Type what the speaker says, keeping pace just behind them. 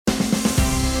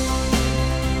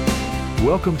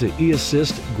Welcome to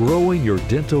eAssist Growing Your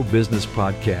Dental Business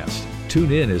podcast.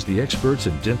 Tune in as the experts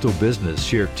in dental business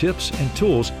share tips and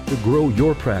tools to grow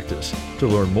your practice. To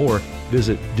learn more,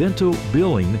 visit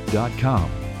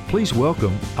dentalbilling.com. Please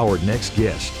welcome our next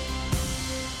guest.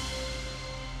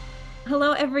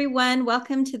 Hello, everyone.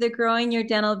 Welcome to the Growing Your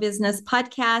Dental Business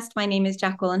podcast. My name is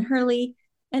Jacqueline Hurley,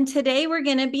 and today we're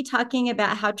going to be talking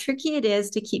about how tricky it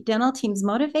is to keep dental teams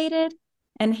motivated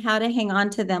and how to hang on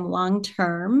to them long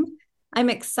term. I'm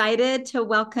excited to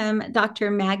welcome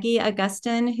Dr. Maggie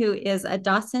Augustin, who is a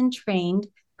Dawson-trained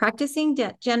practicing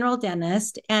general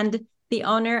dentist and the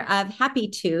owner of Happy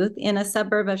Tooth in a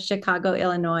suburb of Chicago,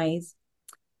 Illinois.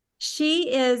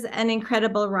 She is an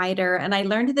incredible writer, and I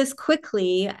learned this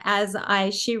quickly as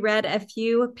she read a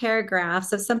few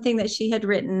paragraphs of something that she had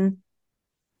written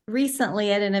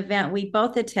recently at an event we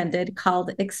both attended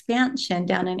called Expansion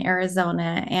down in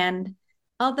Arizona. And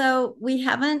although we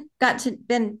haven't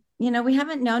we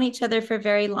haven't known each other for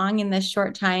very long in this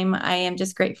short time, I am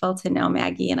just grateful to know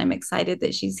Maggie, and I'm excited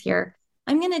that she's here.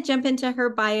 I'm going to jump into her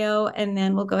bio, and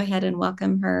then we'll go ahead and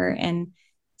welcome her. And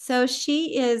so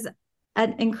she is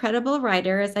an incredible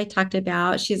writer, as I talked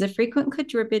about. She's a frequent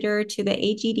contributor to the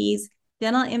AGD's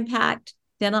Dental Impact,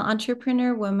 Dental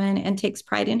Entrepreneur Woman, and takes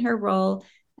pride in her role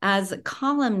as a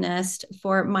columnist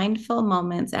for Mindful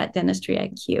Moments at Dentistry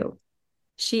IQ.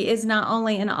 She is not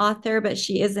only an author, but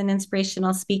she is an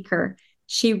inspirational speaker.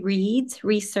 She reads,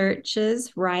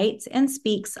 researches, writes, and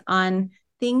speaks on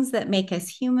things that make us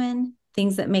human,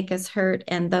 things that make us hurt,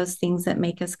 and those things that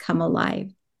make us come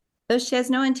alive. Though she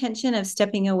has no intention of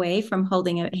stepping away from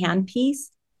holding a handpiece,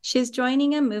 she is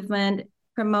joining a movement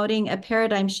promoting a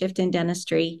paradigm shift in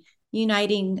dentistry,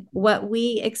 uniting what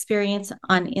we experience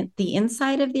on the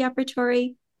inside of the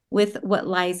operatory with what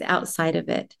lies outside of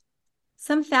it.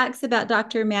 Some facts about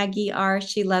Dr. Maggie are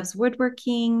she loves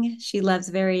woodworking, she loves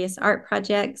various art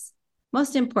projects.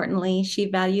 Most importantly, she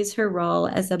values her role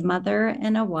as a mother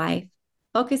and a wife,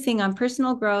 focusing on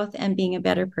personal growth and being a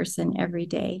better person every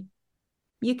day.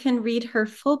 You can read her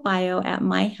full bio at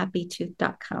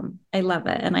myhappytooth.com. I love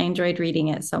it, and I enjoyed reading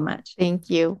it so much. Thank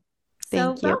you.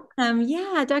 Thank you. Welcome.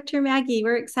 Yeah, Dr. Maggie,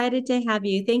 we're excited to have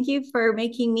you. Thank you for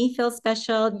making me feel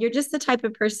special. You're just the type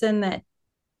of person that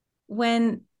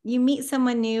when you meet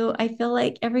someone new, I feel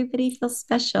like everybody feels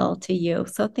special to you.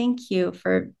 So thank you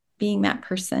for being that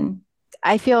person.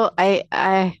 I feel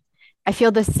I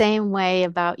feel the same way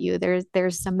about you.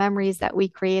 There's some memories that we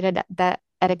created at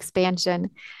Expansion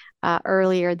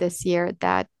earlier this year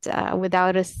that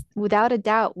without a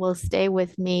doubt will stay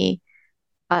with me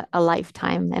a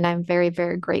lifetime. And I'm very,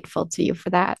 very grateful to you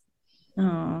for that.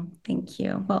 Oh, thank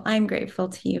you. Well, I'm grateful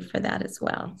to you for that as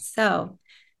well. So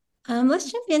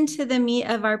let's jump into the meat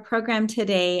of our program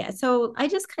today. So I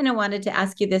just kind of wanted to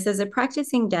ask you this. As a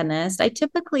practicing dentist, I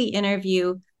typically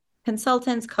interview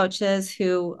consultants, coaches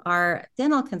who are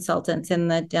dental consultants in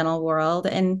the dental world.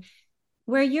 And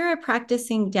where you're a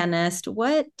practicing dentist,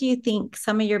 what do you think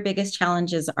some of your biggest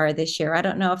challenges are this year? I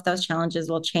don't know if those challenges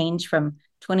will change from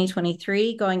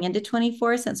 2023 going into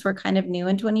 24, since we're kind of new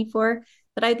in 24,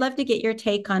 but I'd love to get your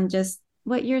take on just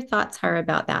what your thoughts are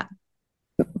about that.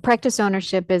 Practice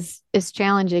ownership is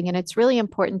challenging, and it's really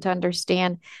important to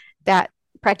understand that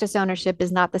practice ownership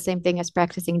is not the same thing as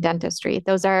practicing dentistry.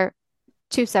 Those are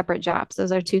two separate jobs.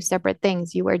 Those are two separate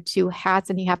things. You wear two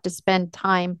hats, and you have to spend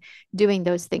time doing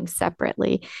those things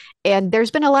separately. And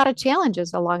there's been a lot of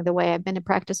challenges along the way. I've been a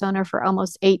practice owner for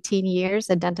almost 18 years,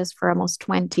 a dentist for almost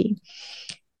 20.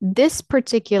 This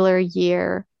particular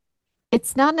year,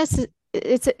 it's not necessarily,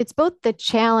 it's both the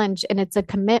challenge and it's a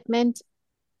commitment.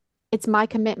 It's my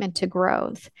commitment to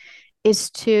growth is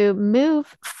to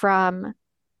move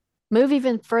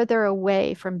even further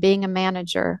away from being a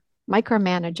manager,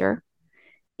 micromanager,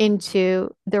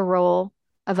 into the role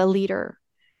of a leader,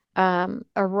 a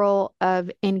role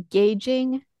of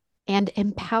engaging and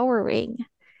empowering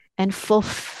and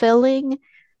fulfilling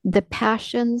the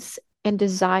passions and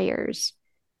desires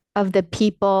of the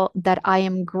people that I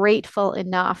am grateful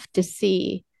enough to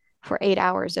see for 8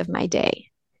 hours of my day.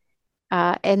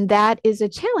 And that is a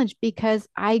challenge because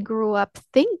I grew up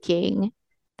thinking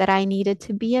that I needed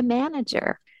to be a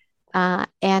manager.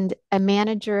 And a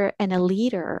manager and a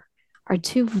leader are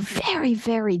two very,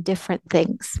 very different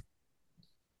things.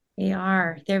 They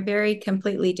are. They're very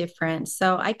completely different.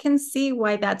 So I can see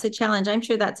why that's a challenge. I'm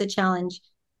sure that's a challenge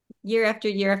year after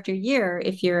year after year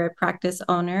if you're a practice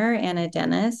owner and a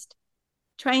dentist,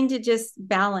 trying to just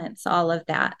balance all of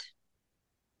that.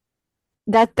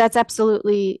 That's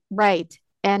absolutely right.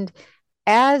 And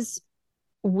as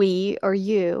we or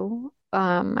you,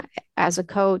 as a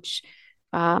coach,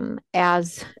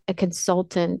 as a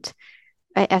consultant,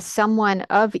 as someone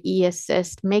of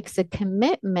eAssist makes a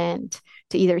commitment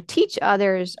to either teach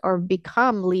others or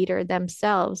become leader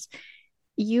themselves,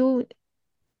 you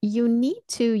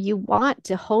you want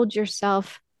to hold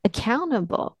yourself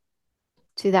accountable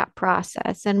to that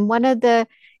process. And one of the,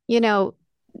 you know,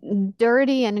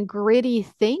 dirty and gritty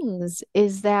things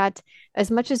is that as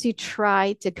much as you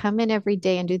try to come in every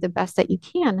day and do the best that you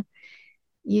can,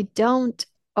 you don't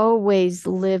always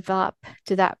live up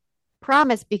to that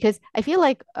promise, because I feel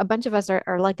like a bunch of us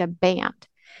are like a band.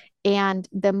 And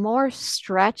the more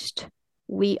stretched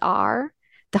we are,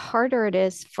 the harder it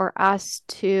is for us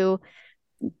to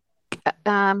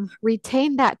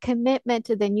retain that commitment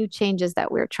to the new changes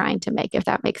that we're trying to make, if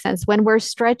that makes sense. When we're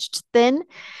stretched thin,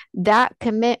 that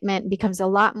commitment becomes a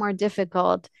lot more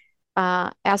difficult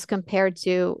as compared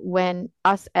to when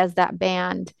us as that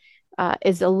band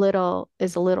is a little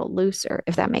looser,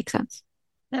 if that makes sense.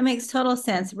 That makes total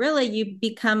sense. Really, you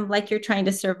become like you're trying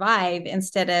to survive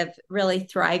instead of really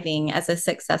thriving as a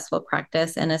successful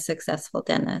practice and a successful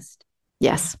dentist.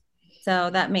 Yes. So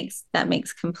that makes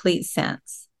complete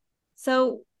sense.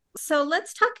 So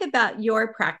let's talk about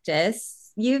your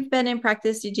practice. You've been in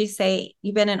practice, did you say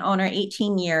you've been an owner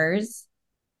 18 years?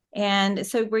 And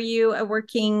so were you a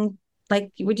working,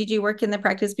 like, did you work in the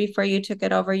practice before you took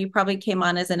it over? You probably came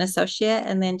on as an associate,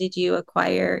 and then did you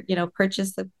acquire,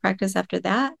 purchase the practice after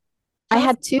that? I Tell us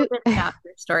had a little two. bit about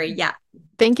your story. Yeah.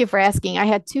 Thank you for asking. I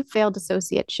had two failed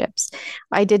associateships.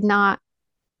 I did not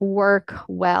work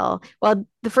well. Well,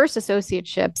 the first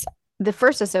associateship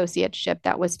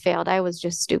that was failed, I was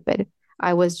just stupid.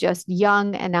 I was just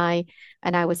young, and I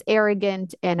was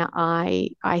arrogant, and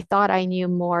I thought I knew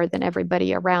more than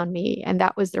everybody around me, and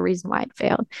that was the reason why it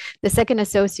failed. The second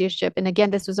associateship, and again,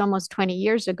 this was almost 20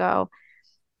 years ago.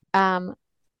 Um,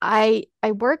 I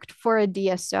worked for a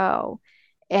DSO,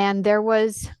 and there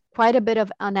was quite a bit of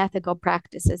unethical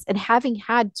practices. And having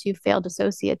had two failed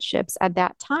associateships at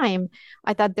that time,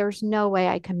 I thought there's no way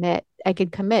I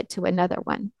could commit to another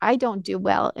one. I don't do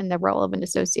well in the role of an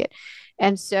associate.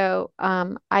 And so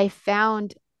I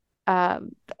found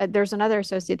there's another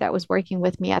associate that was working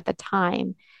with me at the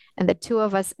time, and the two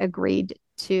of us agreed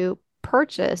to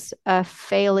purchase a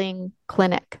failing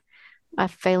clinic, a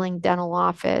failing dental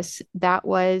office that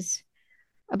was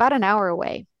about an hour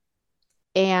away.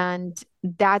 And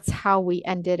that's how we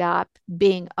ended up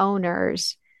being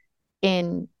owners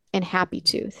in Happy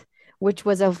Tooth, which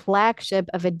was a flagship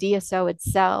of a DSO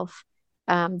itself,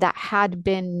 that had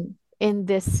been in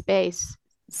this space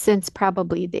since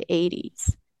probably the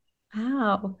 80s.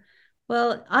 Wow.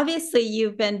 Well, obviously,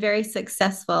 you've been very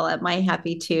successful at My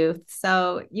Happy Tooth.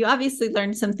 So you obviously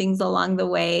learned some things along the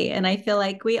way. And I feel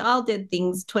like we all did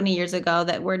things 20 years ago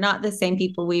that were not the same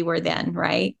people we were then,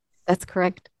 right? That's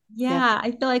correct. Yes. Yeah,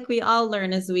 I feel like we all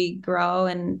learn as we grow,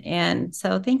 and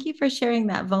so thank you for sharing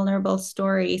that vulnerable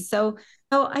story. So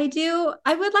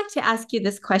I would like to ask you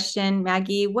this question,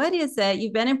 Maggie. What is it?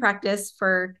 You've been in practice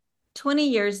for 20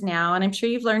 years now, and I'm sure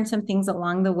you've learned some things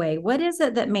along the way. What is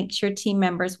it that makes your team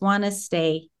members want to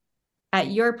stay at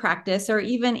your practice, or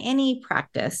even any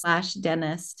practice slash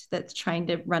dentist that's trying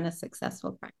to run a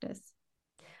successful practice?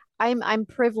 I'm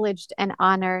privileged and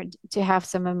honored to have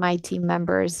some of my team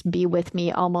members be with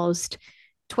me almost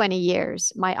 20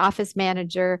 years. My office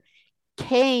manager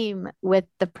came with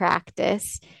the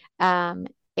practice, and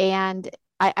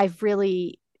I've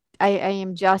really I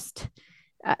am just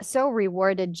so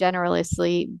rewarded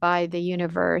generously by the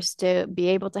universe to be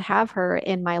able to have her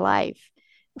in my life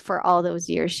for all those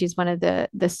years. She's one of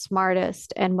the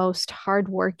smartest and most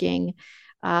hardworking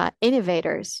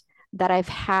innovators that I've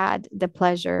had the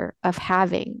pleasure of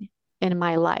having in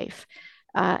my life.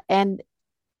 And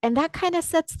that kind of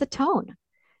sets the tone.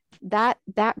 That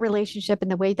relationship, and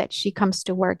the way that she comes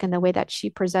to work, and the way that she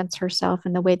presents herself,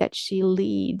 and the way that she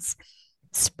leads,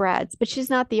 spreads. But she's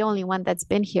not the only one that's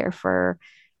been here for,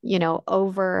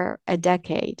 over a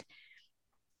decade.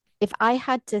 If I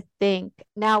had to think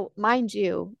now, mind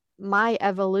you, my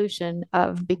evolution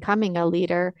of becoming a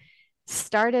leader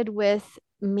started with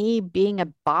me being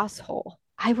a boss hole.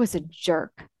 I was a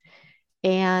jerk.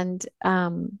 And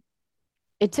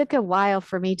it took a while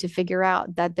for me to figure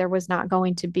out that there was not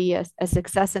going to be a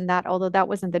success in that, although that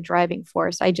wasn't the driving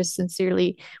force. I just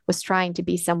sincerely was trying to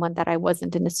be someone that I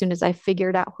wasn't. And as soon as I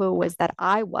figured out who it was that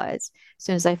I was, as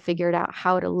soon as I figured out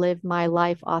how to live my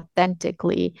life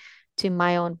authentically to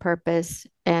my own purpose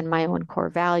and my own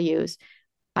core values,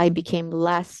 I became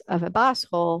less of a boss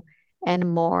hole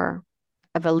and more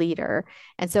of a leader.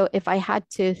 And so if I had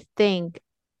to think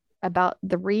about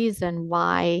the reason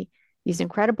why these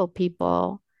incredible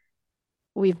people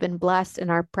we've been blessed in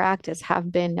our practice,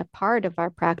 have been a part of our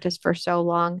practice for so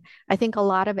long, I think a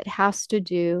lot of it has to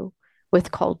do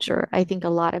with culture. I think a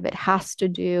lot of it has to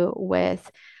do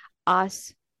with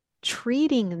us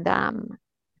treating them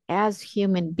as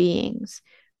human beings,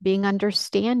 being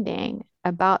understanding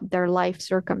about their life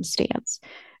circumstance.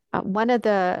 At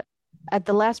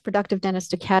the last Productive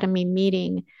Dentist Academy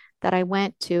meeting that I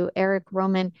went to, Eric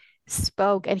Roman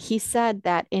spoke, and he said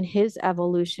that in his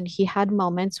evolution, he had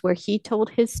moments where he told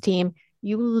his team,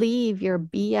 you leave your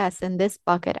BS in this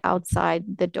bucket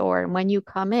outside the door. And when you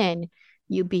come in,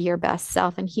 you be your best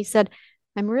self. And he said,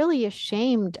 I'm really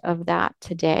ashamed of that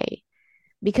today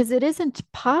because it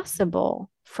isn't possible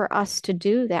for us to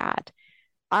do that.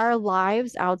 Our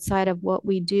lives outside of what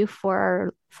we do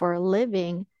for a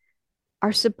living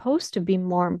are supposed to be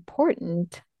more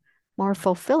important, more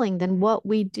fulfilling than what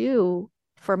we do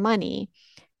for money.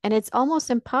 And it's almost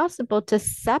impossible to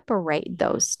separate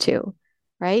those two,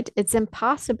 right? It's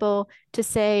impossible to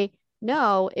say,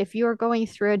 no, if you're going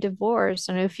through a divorce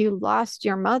and if you lost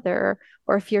your mother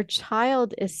or if your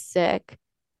child is sick,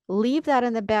 leave that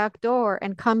in the back door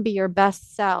and come be your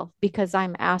best self because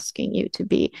I'm asking you to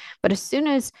be. But as soon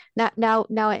as now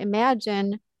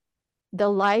imagine the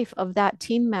life of that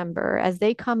team member as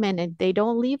they come in and they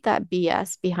don't leave that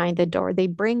BS behind the door. They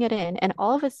bring it in. And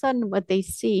all of a sudden, what they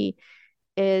see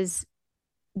is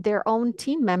their own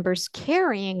team members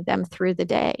carrying them through the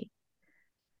day.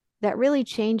 That really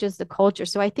changes the culture.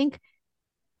 So I think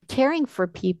caring for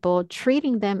people,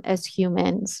 treating them as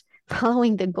humans,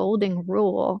 following the golden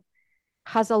rule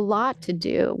has a lot to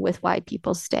do with why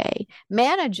people stay.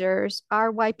 Managers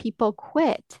are why people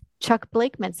quit. Chuck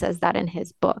Blakeman says that in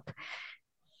his book.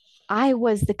 I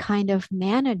was the kind of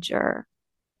manager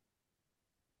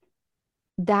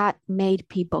that made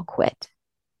people quit.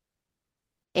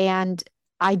 And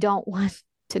I don't want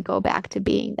to go back to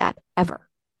being that ever.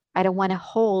 I don't want to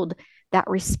hold that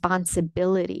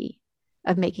responsibility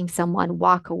of making someone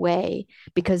walk away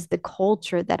because the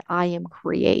culture that I am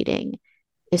creating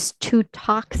is too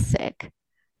toxic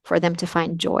for them to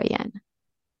find joy in.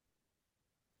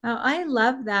 Oh, I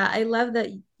love that. I love that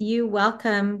you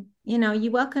welcome,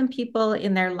 you welcome people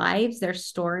in their lives, their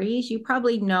stories. You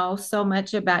probably know so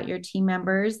much about your team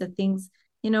members, the things,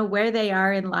 where they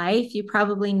are in life. You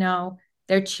probably know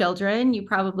their children. You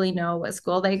probably know what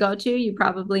school they go to. You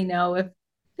probably know if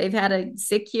they've had a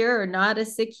sick year or not a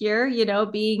sick year,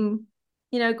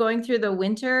 going through the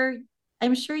winter.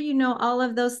 I'm sure you know all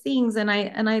of those things. And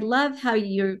I love how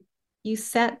you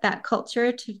set that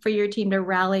culture for your team to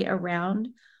rally around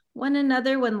one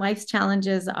another when life's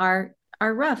challenges are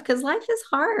rough, because life is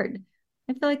hard.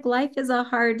 I feel like life is a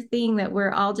hard thing that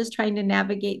we're all just trying to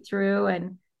navigate through.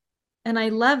 And I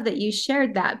love that you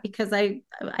shared that because I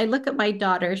look at my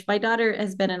daughter. My daughter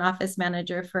has been an office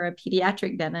manager for a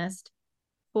pediatric dentist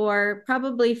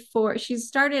she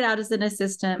started out as an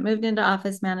assistant, moved into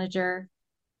office manager,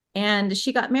 and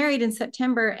she got married in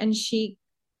September and she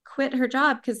quit her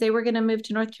job because they were going to move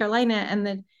to North Carolina. And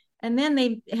then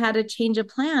they had a change of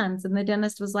plans. And the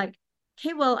dentist was like,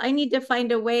 okay, well, I need to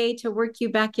find a way to work you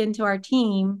back into our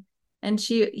team. And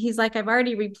he's like, I've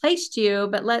already replaced you,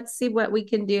 but let's see what we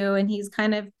can do. And he's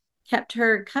kind of kept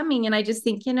her coming. And I just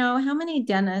think, how many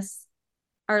dentists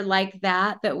are like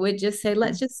that would just say,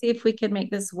 let's just see if we can make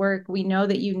this work. We know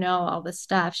that all the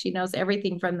stuff. She knows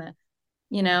everything from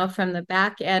the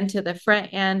back end to the front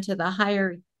end to the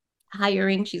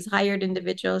hiring. She's hired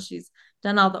individuals. She's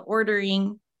done all the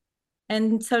ordering.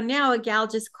 And so now a gal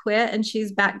just quit and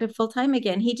she's back to full time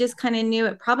again. He just kind of knew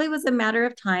it probably was a matter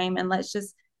of time. And let's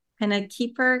just kind of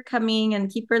keep her coming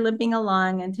and keep her limping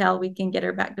along until we can get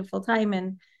her back to full time.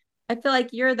 And I feel like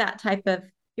you're that type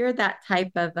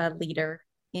of a leader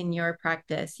in your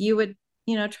practice. You would,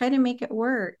 try to make it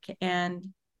work.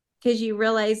 And because you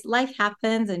realize life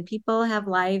happens and people have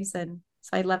lives. And so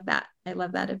I love that. I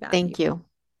love that about you. Thank you.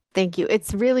 Thank you.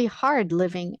 It's really hard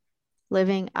living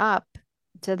up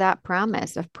to that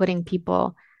promise of putting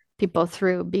people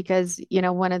through because,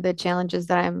 one of the challenges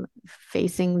that I'm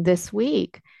facing this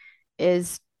week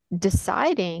is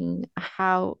deciding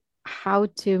how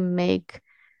to make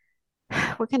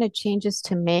what kind of changes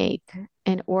to make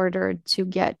in order to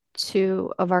get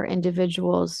two of our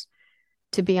individuals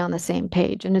to be on the same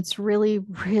page. And it's really,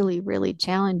 really, really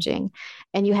challenging.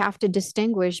 And you have to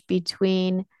distinguish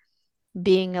between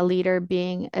being a leader,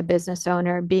 being a business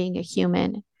owner, being a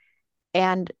human,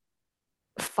 and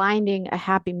finding a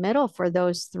happy middle for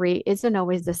those three isn't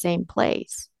always the same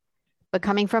place. But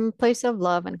coming from a place of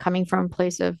love and coming from a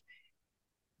place of,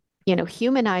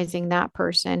 humanizing that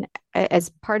person as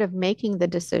part of making the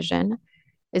decision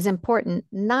is important.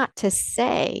 Not to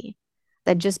say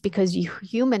that just because you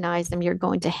humanize them, you're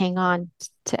going to hang on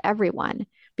to everyone,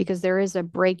 because there is a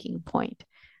breaking point.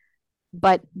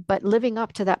 But living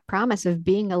up to that promise of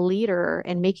being a leader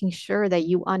and making sure that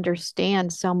you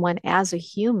understand someone as a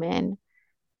human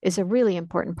is a really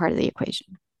important part of the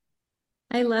equation.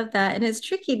 I love that. And it's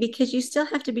tricky because you still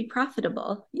have to be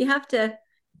profitable. You have to,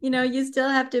 you still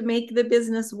have to make the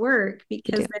business work,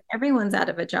 because then everyone's out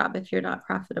of a job if you're not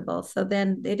profitable. So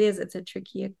then it's a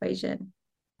tricky equation.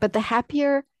 But the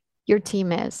happier your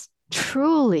team is,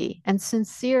 truly and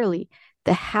sincerely,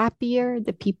 the happier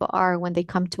the people are when they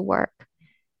come to work,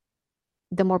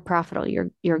 the more profitable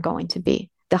you're going to be.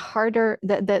 The harder,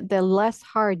 the less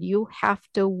hard you have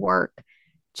to work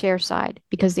chairside,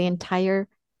 because the entire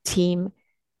team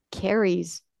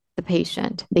carries the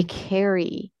patient. They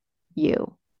carry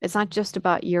you. It's not just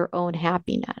about your own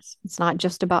happiness. It's not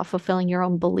just about fulfilling your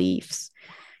own beliefs,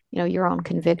 your own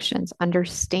convictions.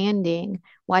 Understanding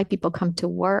why people come to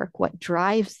work, what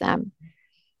drives them,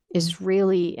 is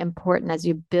really important as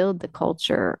you build the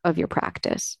culture of your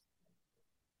practice.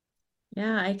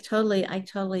 Yeah, I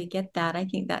totally get that. I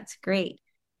think that's great.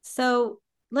 So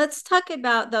let's talk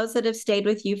about those that have stayed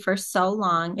with you for so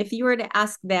long. If you were to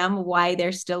ask them why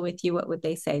they're still with you, what would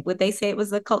they say? Would they say it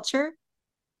was the culture?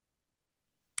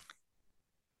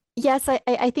 Yes,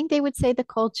 I think they would say the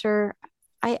culture.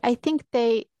 I think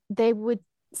they would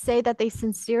say that they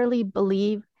sincerely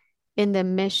believe in the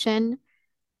mission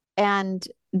and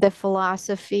the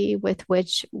philosophy with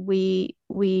which we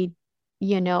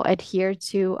adhere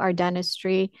to our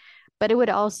dentistry. But it would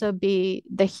also be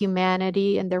the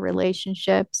humanity and the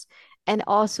relationships, and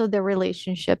also the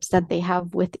relationships that they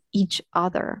have with each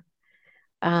other.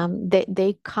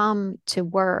 They come to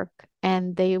work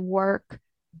and they work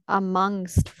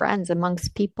amongst friends,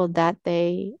 amongst people that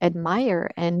they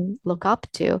admire and look up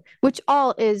to, which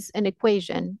all is an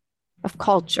equation of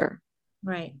culture.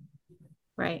 Right.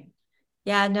 Right.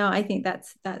 Yeah, no, I think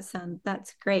that's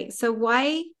great. So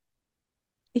why,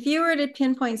 if you were to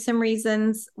pinpoint some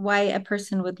reasons why a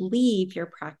person would leave your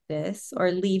practice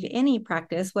or leave any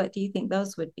practice, what do you think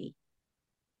those would be?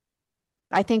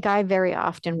 I think I very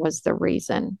often was the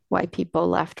reason why people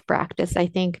left practice. I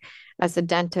think as a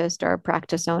dentist or a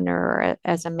practice owner or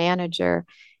as a manager,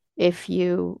 if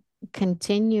you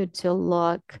continue to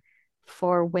look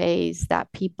for ways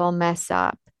that people mess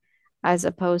up, as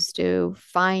opposed to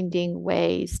finding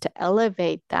ways to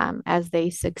elevate them as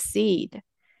they succeed,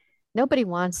 nobody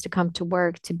wants to come to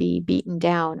work to be beaten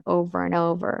down over and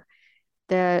over.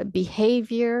 The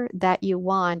behavior that you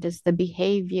want is the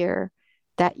behavior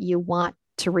that you want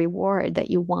to reward,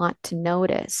 that you want to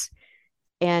notice.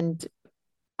 And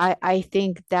I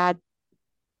think that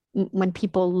when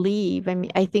people leave, I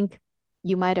mean, I think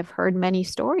you might have heard many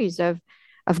stories of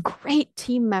great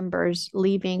team members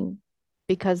leaving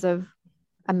because of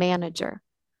a manager.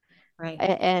 Right.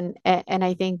 And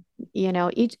I think,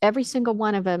 every single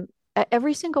one of them,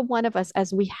 every single one of us,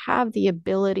 as we have the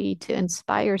ability to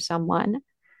inspire someone,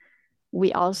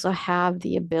 we also have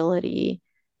the ability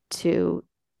to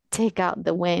take out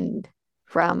the wind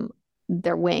from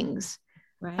their wings,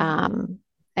 Right.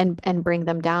 and bring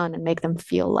them down and make them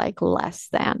feel like less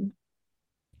than.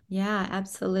 Yeah,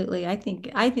 absolutely. I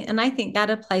think that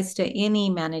applies to any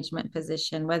management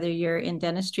position, whether you're in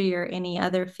dentistry or any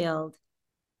other field.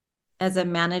 As a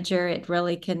manager, it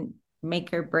really can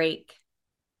make or break.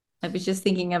 I was just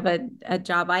thinking of a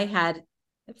job I had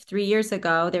 3 years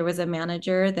ago. There was a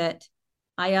manager that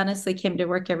I honestly came to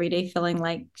work every day feeling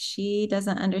like she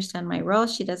doesn't understand my role.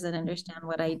 She doesn't understand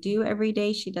what I do every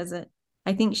day.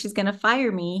 I think she's going to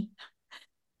fire me.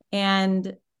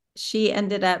 And she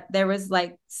ended up, there was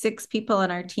like 6 people on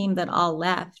our team that all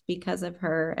left because of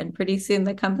her. And pretty soon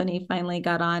the company finally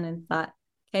got on and thought,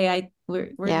 okay,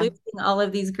 we're losing all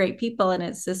of these great people, and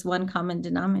it's this one common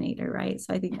denominator, right?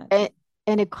 So I think that,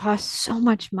 and it costs so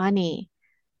much money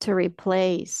to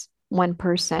replace one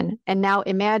person. And now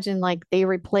imagine like they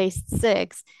replaced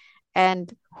 6,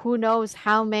 and who knows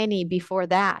how many before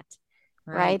that.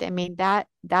 Right. I mean, that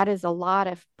is a lot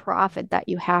of profit that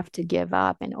you have to give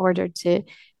up in order to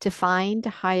find,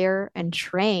 hire, and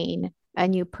train a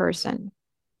new person.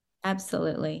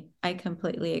 Absolutely. I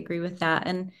completely agree with that.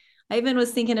 And I even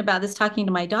was thinking about this talking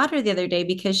to my daughter the other day,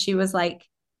 because she was like,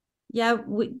 yeah,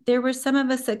 there were some of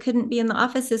us that couldn't be in the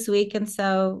office this week. And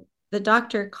so the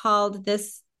doctor called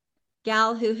this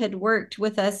gal who had worked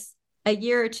with us a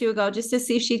year or 2 ago just to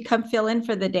see if she'd come fill in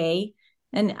for the day.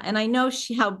 And I know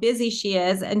how busy she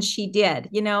is, and she did,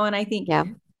 and I think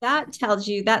that tells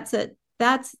you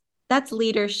that's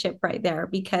leadership right there,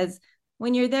 because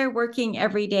when you're there working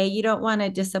every day, you don't want to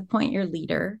disappoint your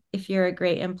leader if you're a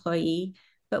great employee.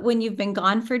 But when you've been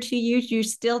gone for 2 years, you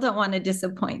still don't want to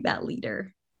disappoint that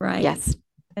leader, right? Yes,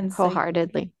 And so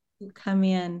wholeheartedly. you come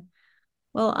in.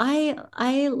 Well,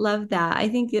 I love that. I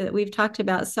think that we've talked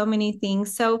about so many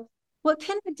things. So what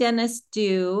can a dentist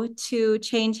do to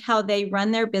change how they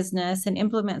run their business and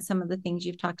implement some of the things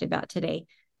you've talked about today?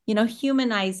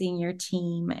 Humanizing your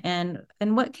team and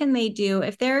what can they do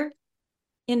if they're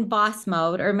in boss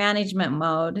mode or management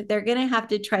mode? They're going to have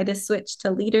to try to switch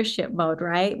to leadership mode,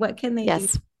 right? What can they do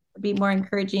Yes. to be more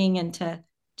encouraging and to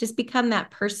just become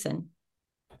that person?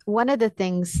 One of the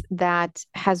things that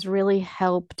has really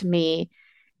helped me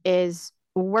is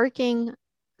working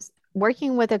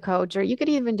with a coach, or you could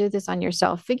even do this on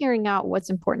yourself, figuring out what's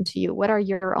important to you. What are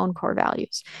your own core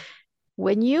values?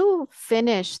 When you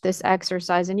finish this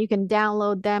exercise, and you can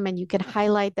download them and you can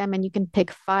highlight them and you can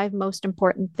pick 5 most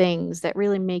important things that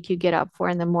really make you get up for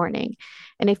in the morning.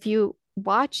 And if you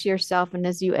watch yourself and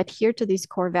as you adhere to these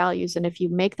core values, and if you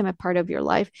make them a part of your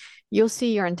life, you'll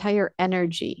see your entire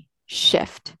energy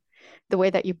shift, the way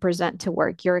that you present to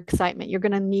work, your excitement. You're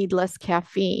going to need less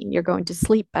caffeine. You're going to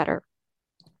sleep better.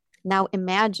 Now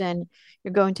imagine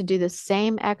you're going to do the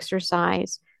same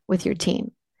exercise with your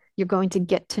team. You're going to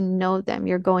get to know them.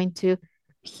 You're going to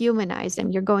humanize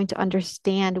them. You're going to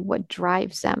understand what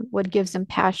drives them, what gives them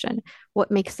passion,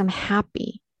 what makes them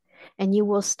happy. And you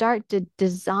will start to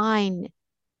design,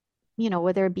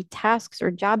 whether it be tasks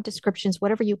or job descriptions,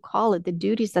 whatever you call it, the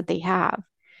duties that they have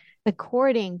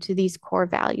according to these core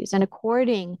values and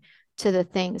according to the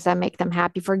things that make them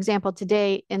happy. For example,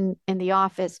 today in the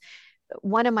office,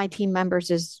 one of my team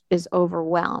members is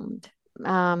overwhelmed.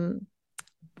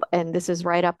 And this is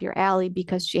right up your alley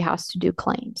because she has to do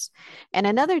claims. And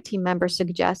another team member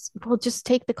suggests, well, just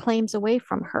take the claims away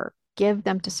from her, give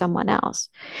them to someone else.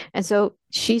 And so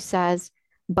she says,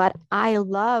 but I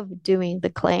love doing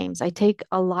the claims. I take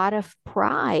a lot of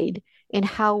pride in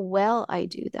how well I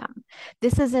do them.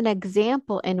 This is an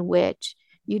example in which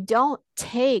you don't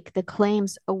take the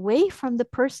claims away from the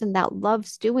person that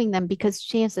loves doing them, because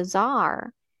chances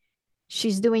are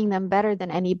she's doing them better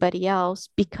than anybody else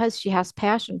because she has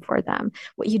passion for them.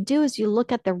 What you do is you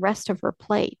look at the rest of her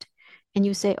plate and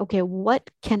you say, okay, what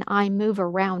can I move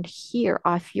around here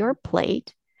off your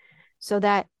plate so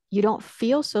that you don't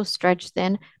feel so stretched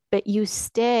thin, but you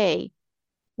stay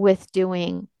with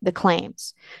doing the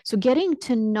claims. So getting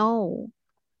to know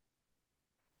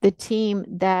the team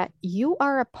that you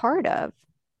are a part of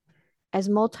as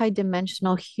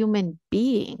multidimensional human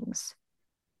beings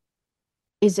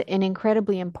is an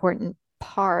incredibly important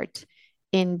part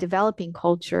in developing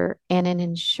culture and in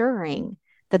ensuring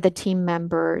that the team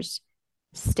members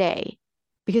stay,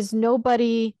 because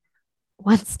nobody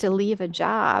wants to leave a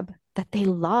job that they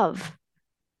love,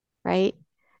 right?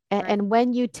 And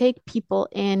when you take people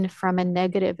in from a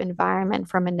negative environment,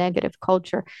 from a negative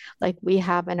culture, like we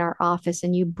have in our office,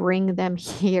 and you bring them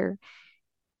here,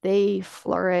 they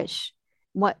flourish.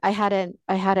 What I had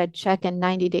a check-in,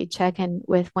 90-day check-in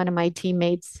with one of my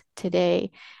teammates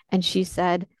today, and she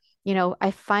said,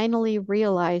 I finally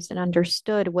realized and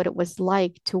understood what it was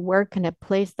like to work in a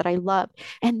place that I loved.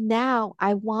 And now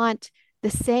I want the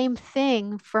same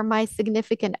thing for my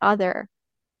significant other.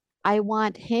 I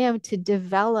want him to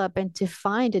develop and to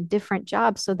find a different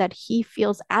job so that he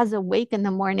feels as awake in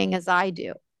the morning as I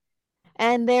do.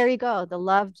 And there you go. The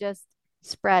love just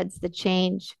spreads, the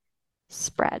change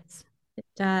spreads. It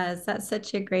does. That's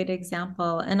such a great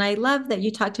example. And I love that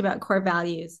you talked about core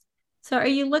values. So are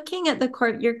you looking at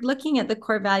you're looking at the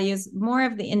core values more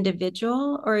of the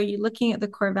individual, or are you looking at the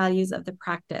core values of the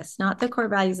practice, not the core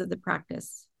values of the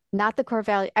practice? Not the core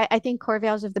value. I think core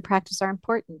values of the practice are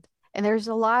important. And there's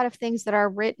a lot of things that are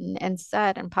written and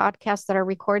said and podcasts that are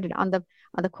recorded on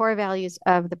the core values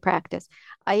of the practice.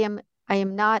 I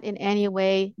am not in any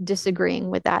way disagreeing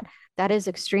with that. That is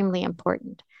extremely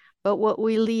important. But what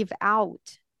we leave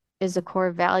out is the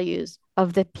core values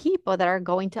of the people that are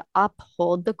going to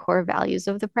uphold the core values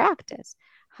of the practice.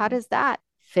 How does that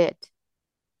fit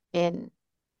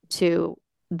into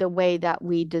the way that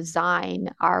we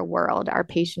design our world, our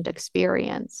patient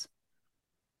experience?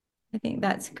 I think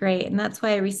that's great. And that's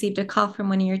why I received a call from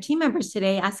one of your team members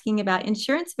today asking about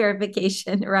insurance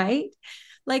verification, right?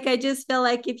 Like, I just feel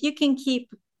like if you can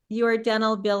keep your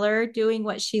dental biller doing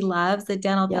what she loves, the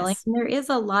dental billing, Yes. there is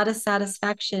a lot of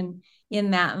satisfaction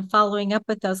in that, and following up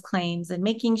with those claims and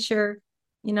making sure,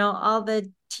 all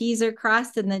the T's are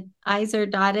crossed and the I's are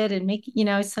dotted,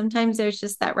 and sometimes there's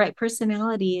just that right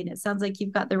personality. And it sounds like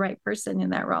you've got the right person in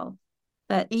that role.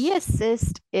 But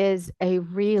eAssist is a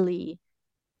really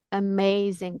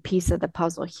amazing piece of the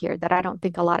puzzle here that I don't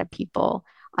think a lot of people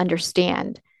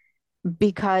understand,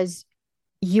 because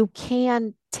you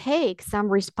can take some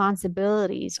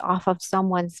responsibilities off of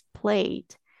someone's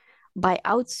plate by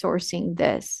outsourcing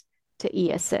this to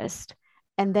eAssist.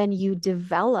 And then you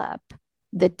develop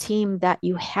the team that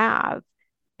you have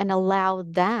and allow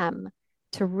them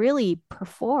to really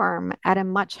perform at a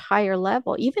much higher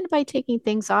level, even by taking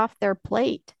things off their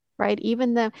plate, right?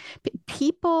 Even the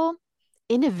people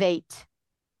innovate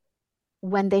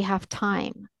when they have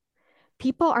time.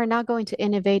 People are not going to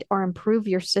innovate or improve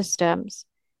your systems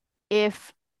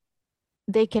if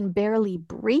they can barely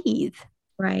breathe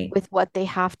with what they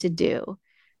have to do.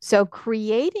 So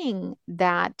creating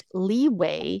that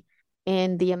leeway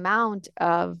in the amount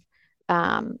of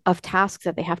tasks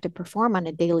that they have to perform on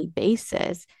a daily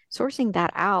basis, sourcing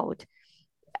that out,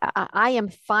 I am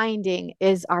finding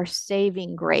is our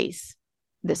saving grace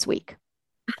this week.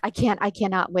 I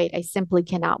cannot wait. I simply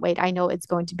cannot wait. I know it's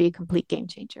going to be a complete game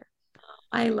changer.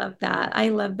 I love that. I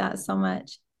love that so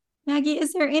much. Maggie,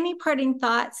 is there any parting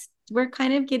thoughts? We're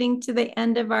kind of getting to the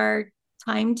end of our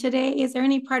time today. Is there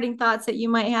any parting thoughts that you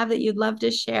might have that you'd love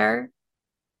to share?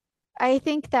 I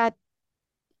think that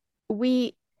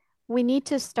we need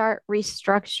to start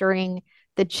restructuring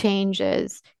the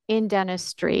changes in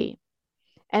dentistry,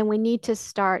 and we need to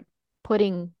start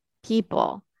putting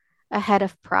people ahead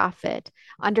of profit,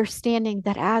 understanding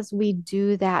that as we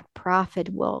do that, profit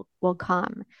will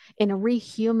come. In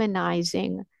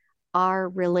rehumanizing our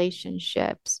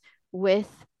relationships with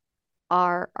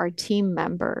our team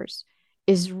members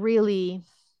is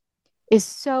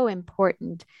so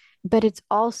important, but it's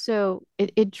also,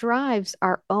 it drives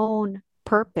our own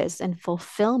purpose and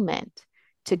fulfillment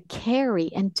to carry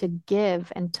and to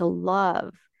give and to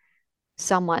love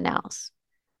someone else.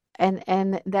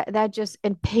 And that just,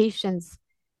 and patients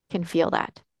can feel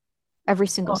that every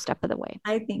single step of the way.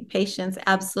 I think patients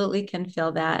absolutely can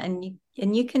feel that. And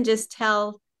you can just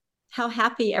tell how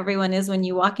happy everyone is when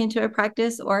you walk into a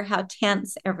practice, or how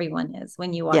tense everyone is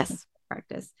when you walk into a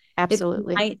practice.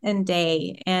 Absolutely. It's night and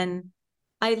day. And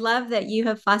I love that you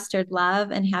have fostered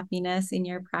love and happiness in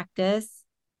your practice.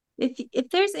 If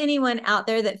there's anyone out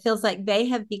there that feels like they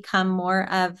have become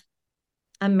more of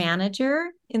a manager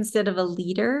instead of a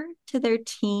leader to their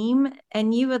team,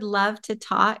 and you would love to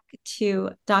talk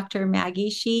to Dr. Maggie,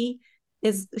 she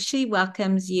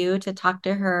welcomes you to talk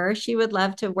to her. She would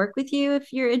love to work with you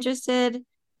if you're interested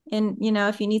in,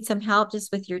 if you need some help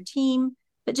just with your team,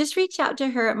 but just reach out to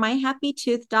her at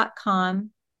myhappytooth.com,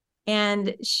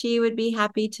 and she would be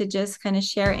happy to just kind of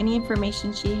share any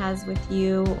information she has with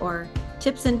you, or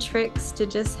tips and tricks to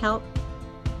just help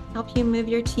you move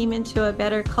your team into a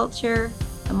better culture,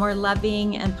 a more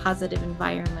loving and positive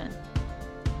environment.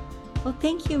 Well,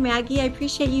 thank you, Maggie. I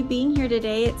appreciate you being here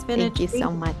today. It's been thank you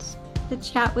so much to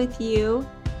chat with you.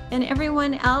 And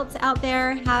everyone else out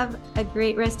there, have a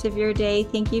great rest of your day.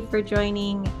 Thank you for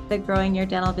joining the Growing Your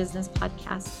Dental Business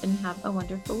podcast, and have a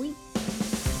wonderful week.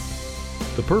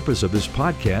 The purpose of this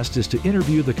podcast is to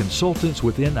interview the consultants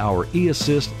within our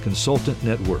eAssist Consultant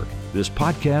Network. This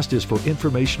podcast is for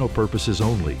informational purposes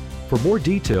only. For more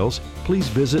details, please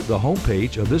visit the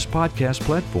homepage of this podcast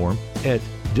platform at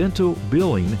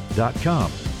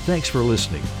dentalbilling.com. Thanks for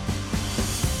listening.